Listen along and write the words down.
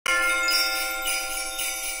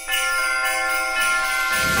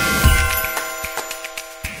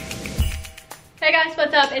guys,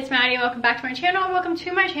 what's up? It's Maddie. Welcome back to my channel. Welcome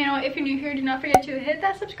to my channel. If you're new here, do not forget to hit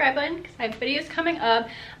that subscribe button because I have videos coming up.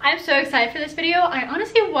 I'm so excited for this video. I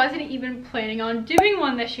honestly wasn't even planning on doing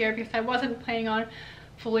one this year because I wasn't planning on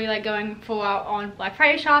fully going full out on Black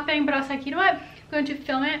Friday shopping, but I was like, you know what? I'm going to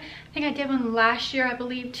film it. I think I did one last year, I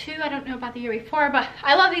believe, too. I don't know about the year before, but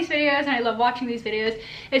I love these videos and I love watching these videos.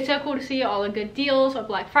 It's so cool to see all the good deals of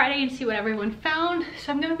Black Friday and see what everyone found.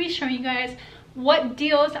 So I'm going to be showing you guys what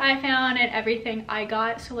deals I found and everything I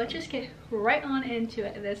got. So let's just get right on into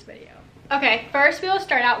it in this video. Okay, first we will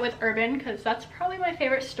start out with Urban because that's probably my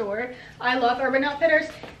favorite store. I love Urban Outfitters.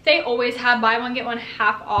 They always have buy one get one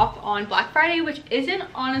half off on Black Friday, which isn't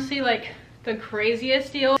honestly the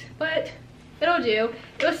craziest deal, but it'll do.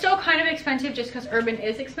 It was still kind of expensive just because Urban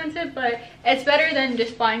is expensive, but it's better than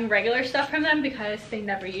just buying regular stuff from them because they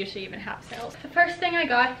never usually even have sales. The first thing I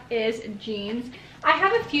got is jeans. I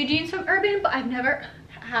have a few jeans from Urban, but I've never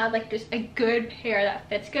had just a good pair that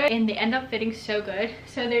fits good, and they end up fitting so good.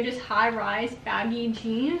 So they're just high-rise baggy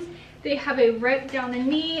jeans. They have a rip down the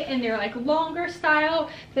knee and they're longer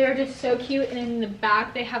style. They're just so cute, and in the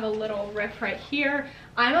back they have a little rip right here.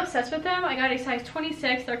 I'm obsessed with them. I got a size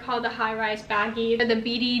 26. They're called the high-rise baggy. They're the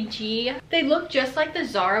BDG. They look just like the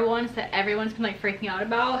Zara ones that everyone's been freaking out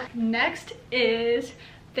about. Next is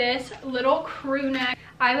this little crew neck.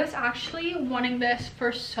 I was actually wanting this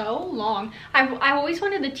for so long. I always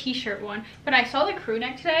wanted the t-shirt one, but I saw the crew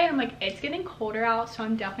neck today. I'm like, it's getting colder out, so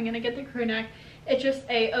I'm definitely gonna get the crew neck. It's just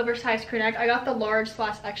a oversized crew neck. I got the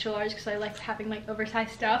large/extra large because I like having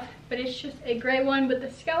oversized stuff, but it's just a gray one with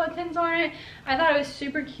the skeletons on it. I thought it was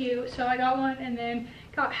super cute, so I got one and then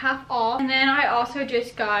got half off. And then I also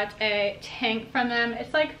just got a tank from them.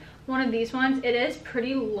 It's one of these ones. It is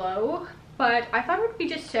pretty low, but I thought it would be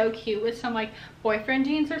just so cute with some boyfriend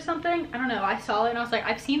jeans or something. I don't know, I saw it and I was like,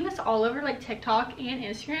 I've seen this all over TikTok and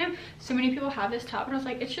Instagram. So many people have this top and I was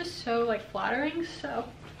like, it's just so flattering, so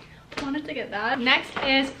I wanted to get that. Next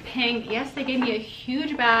is pink. Yes, they gave me a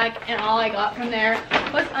huge bag and all I got from there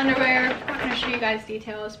was underwear. I'm not gonna show you guys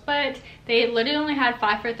details, but they literally only had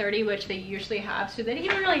 5 for $30, which they usually have, so they didn't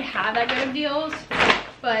even really have that good of deals.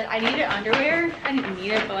 But I needed underwear. I didn't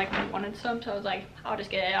need it, but I wanted some, so I was like, I'll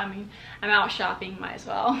just get it. I mean, I'm out shopping, might as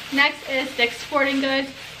well. Next is Dick's Sporting Goods.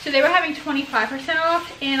 So they were having 25%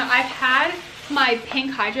 off, and I've had my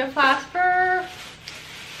pink Hydro Flask for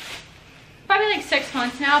probably 6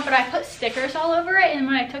 months now, but I put stickers all over it, and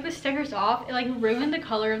when I took the stickers off, it ruined the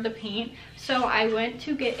color of the paint. So I went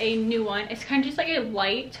to get a new one. It's kind of just a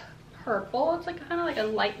light purple. It's kind of a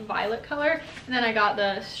light violet color, and then I got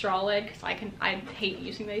the straw lid because I hate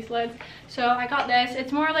using these lids, so I got this.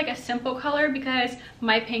 It's more a simple color because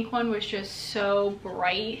my pink one was just so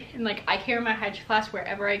bright, and I carry my Hydro Flask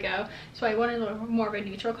wherever I go, so I wanted a little more of a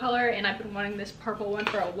neutral color, and I've been wanting this purple one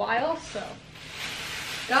for a while, so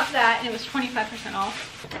got that, and it was 25%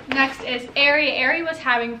 off. Next is Aerie. Aerie was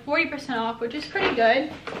having 40% off, which is pretty good.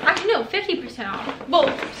 Actually, no, 50% off.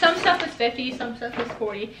 Well, some stuff was 50, some stuff was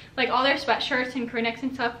 40. All their sweatshirts and crew necks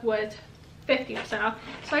and stuff was 50% off.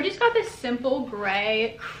 So I just got this simple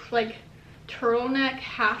gray, turtleneck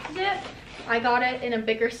half zip. I got it in a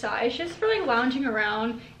bigger size just for lounging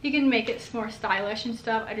around. You can make it more stylish and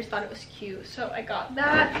stuff. I just thought it was cute, so I got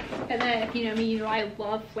that. And then if you know me, you know I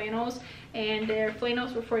love flannels, and their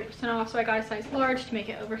flannels were 40% off, so I got a size large to make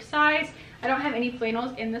it oversized. I don't have any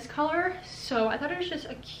flannels in this color, so I thought it was just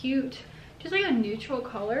a cute, just a neutral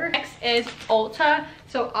color. Next is Ulta.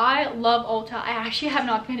 So I love Ulta. I actually have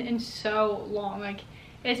not been in so long.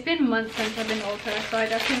 It's been months since I've been to Ulta, so I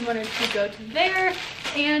definitely wanted to go to there.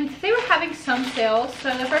 And they were having some sales.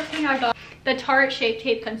 So the first thing I got, the Tarte Shape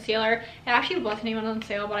Tape Concealer. It actually wasn't even on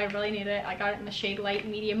sale, but I really needed it. I got it in the shade Light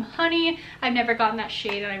Medium Honey. I've never gotten that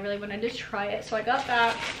shade and I really wanted to try it, so I got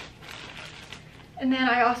that. And then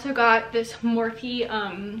I also got this Morphe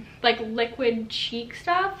liquid cheek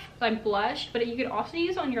stuff, blush, but you could also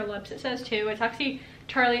use on your lips, it says too. It's actually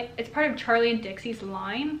it's part of Charlie and Dixie's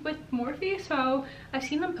line with Morphe, so I've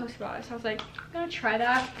seen them post about it, so I was like, I'm gonna try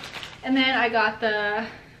that. And then I got the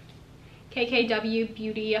KKW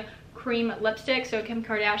Beauty cream lipstick, so Kim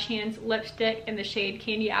Kardashian's lipstick in the shade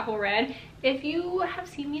Candy Apple Red. If you have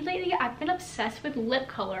seen me lately, I've been obsessed with lip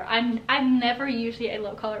color. I'm never usually a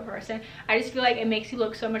lip color person. I just feel like it makes you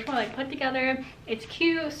look so much more put together. It's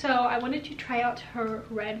cute, so I wanted to try out her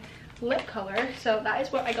red lip color, so that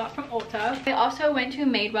is what I got from Ulta. I also went to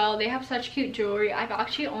Madewell. They have such cute jewelry. I've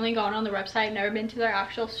actually only gone on the website, never been to their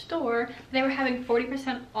actual store. They were having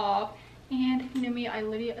 40% off, and you know me, I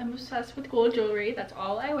literally am obsessed with gold jewelry. That's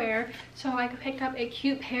all I wear. So I picked up a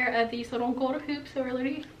cute pair of these little gold hoops. They were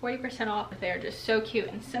literally 40% off. They're just so cute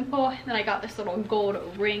and simple. And then I got this little gold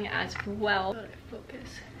ring as well. focus.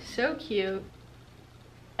 So cute.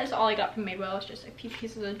 That's all I got from Madewell. It's just a few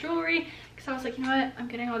pieces of jewelry, because I was like, you know what, I'm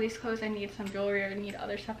getting all these clothes, I need some jewelry, or I need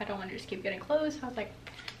other stuff. I don't want to just keep getting clothes. So I was like,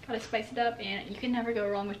 gotta spice it up, and you can never go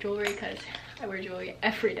wrong with jewelry because I wear jewelry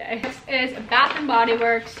every day. This is Bath and Body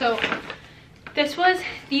Works. So this was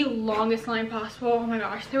the longest line possible. Oh my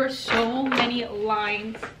gosh, there were so many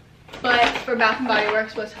lines, but for Bath and Body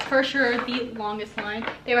Works was for sure the longest line.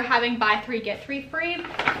 They were having buy 3 get 3 free,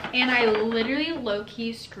 and I literally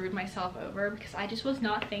low-key screwed myself over because I just was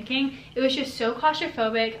not thinking. It was just so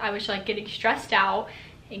claustrophobic. I was like getting stressed out,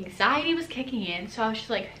 anxiety was kicking in, so I was just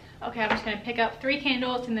like, okay, I'm just gonna pick up 3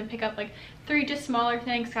 candles and then pick up like 3 just smaller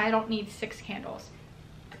things, because I don't need 6 candles.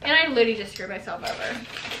 And I literally just screwed myself over.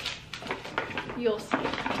 You'll see.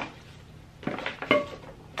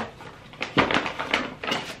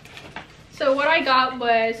 So what I got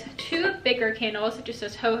was 2 bigger candles. It just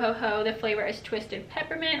says ho ho ho. The flavor is twisted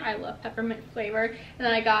peppermint. I love peppermint flavor. And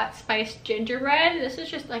then I got spiced gingerbread. This is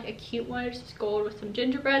just like a cute one. It's just gold with some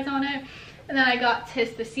gingerbreads on it. And then I got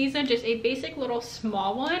 'Tis the Season, just a basic little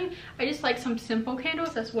small one. I just like some simple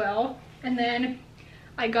candles as well. And then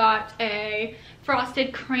I got a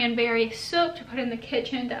frosted cranberry soap to put in the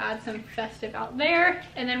kitchen to add some festive out there.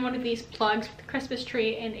 And then one of these plugs with a Christmas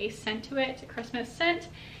tree and a scent to it. It's a Christmas scent.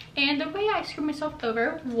 And the way I screwed myself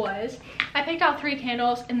over was I picked out 3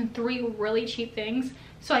 candles and then 3 really cheap things.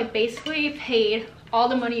 So I basically paid all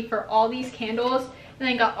the money for all these candles and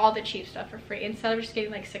then got all the cheap stuff for free. Instead of just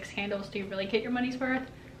getting like 6 candles, do you really get your money's worth?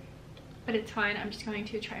 But it's fine. I'm just going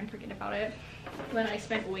to try and forget about it when I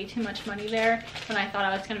spent way too much money there when I thought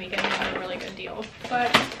I was going to be getting a really good deal.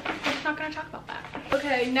 But I'm just not going to talk about that.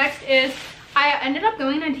 Okay, next is I ended up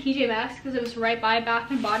going on TJ Maxx because it was right by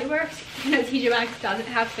Bath and Body Works. You know, TJ Maxx doesn't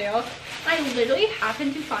have sales. I literally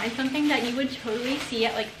happened to find something that you would totally see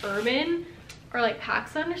at like Urban or like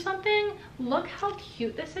PacSun or something. Look how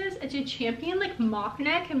cute this is. It's a champion like mock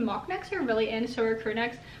neck, and mock necks are really in, so are crew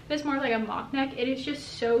necks, but it's more like a mock neck. It is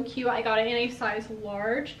just so cute. I got it in a size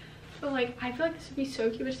large, but like I feel like this would be so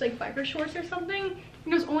cute with just like biker shorts or something.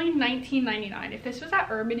 And it was only $19.99. If this was at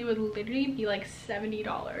Urban, it would literally be like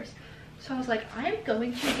 $70. So I was like, I am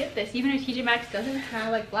going to get this. Even if TJ Maxx doesn't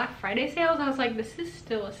have like Black Friday sales, I was like, this is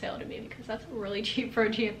still a sale to me because that's really cheap for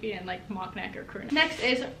a champion like mock neck or crew neck. Next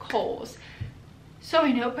is Kohl's. So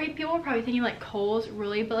I know people are probably thinking like Kohl's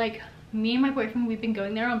really, but like me and my boyfriend, we've been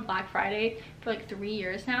going there on Black Friday for like 3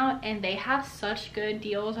 years now, and they have such good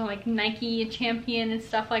deals on like Nike and Champion and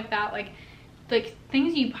stuff like that. Like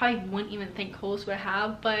things you probably wouldn't even think Kohl's would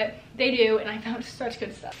have, but they do, and I found such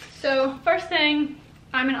good stuff. So first thing,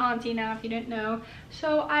 I'm an auntie now if you didn't know,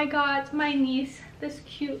 so I got my niece this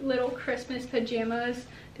cute little Christmas pajamas.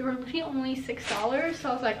 They were literally only $6, so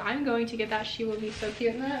I was like, I'm going to get that. She will be so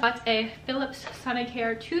cute in that. Got a Philips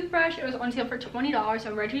Sonicare toothbrush. It was on sale for $20.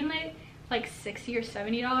 Originally like $60 or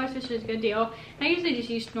 $70, which is a good deal. And I usually just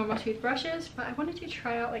use normal toothbrushes, but I wanted to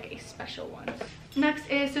try out like a special one. Next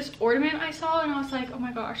is this ornament I saw, and I was like, oh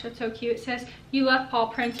my gosh, that's so cute. It says, "You left paw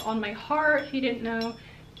prints on my heart." If you didn't know,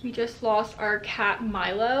 we just lost our cat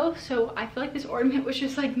Milo, so I feel like this ornament was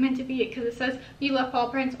just like meant to be it, because it says, "You left paw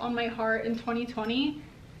prints on my heart in 2020.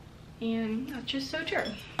 And that's just so true.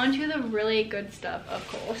 On to the really good stuff of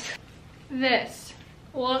Kohl's. This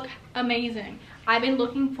look amazing. I've been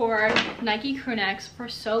looking for Nike crew necks for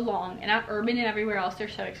so long, and at Urban and everywhere else they're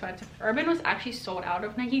so expensive. Urban was actually sold out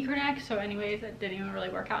of Nike crew necks, so anyways, that didn't even really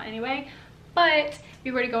work out anyway. But if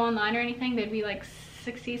you were to go online or anything, they'd be like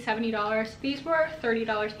 $60, $70. These were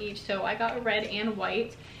 $30 each, so I got red and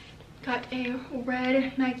white. Got a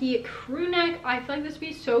red Nike crew neck. I feel like this would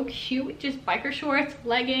be so cute with just biker shorts,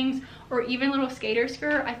 leggings, or even a little skater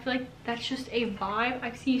skirt. I feel like that's just a vibe.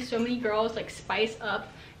 I see so many girls like spice up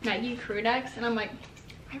Nike crew necks, and I'm like,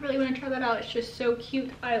 I really want to try that out. It's just so cute.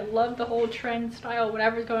 I love the whole trend style,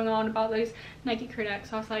 whatever's going on about those Nike crew necks.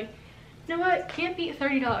 So I was like, you know what? Can't beat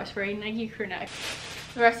 $30 for a Nike crew neck.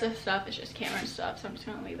 The rest of the stuff is just Cameron stuff, so I'm just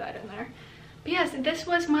gonna leave that in there. But yes, this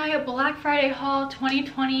was my Black Friday haul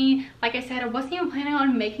 2020. Like I said, I wasn't even planning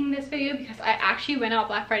on making this video because I actually went out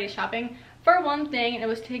Black Friday shopping for one thing, and it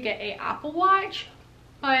was to get a Apple Watch,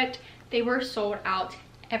 but they were sold out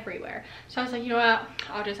everywhere. So I was like, you know what,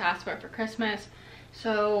 I'll just ask for it for Christmas.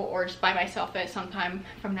 So, or just buy myself it sometime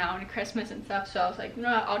from now into Christmas and stuff. So I was like, you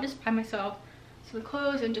know what, I'll just buy myself some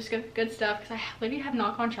clothes and just get good stuff, because I literally have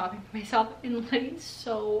not gone shopping for myself in literally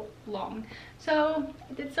so long. So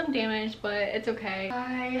I did some damage, but it's okay.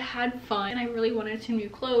 I had fun, and I really wanted some new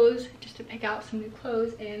clothes, just to pick out some new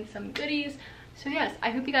clothes and some goodies. So yes, I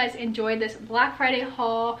hope you guys enjoyed this Black Friday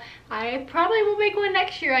haul. I probably will make one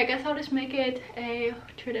next year. I guess I'll just make it a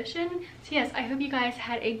tradition. So yes, I hope you guys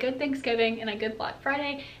had a good Thanksgiving and a good Black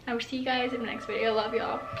Friday, and I will see you guys in the next video. Love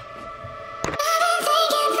y'all.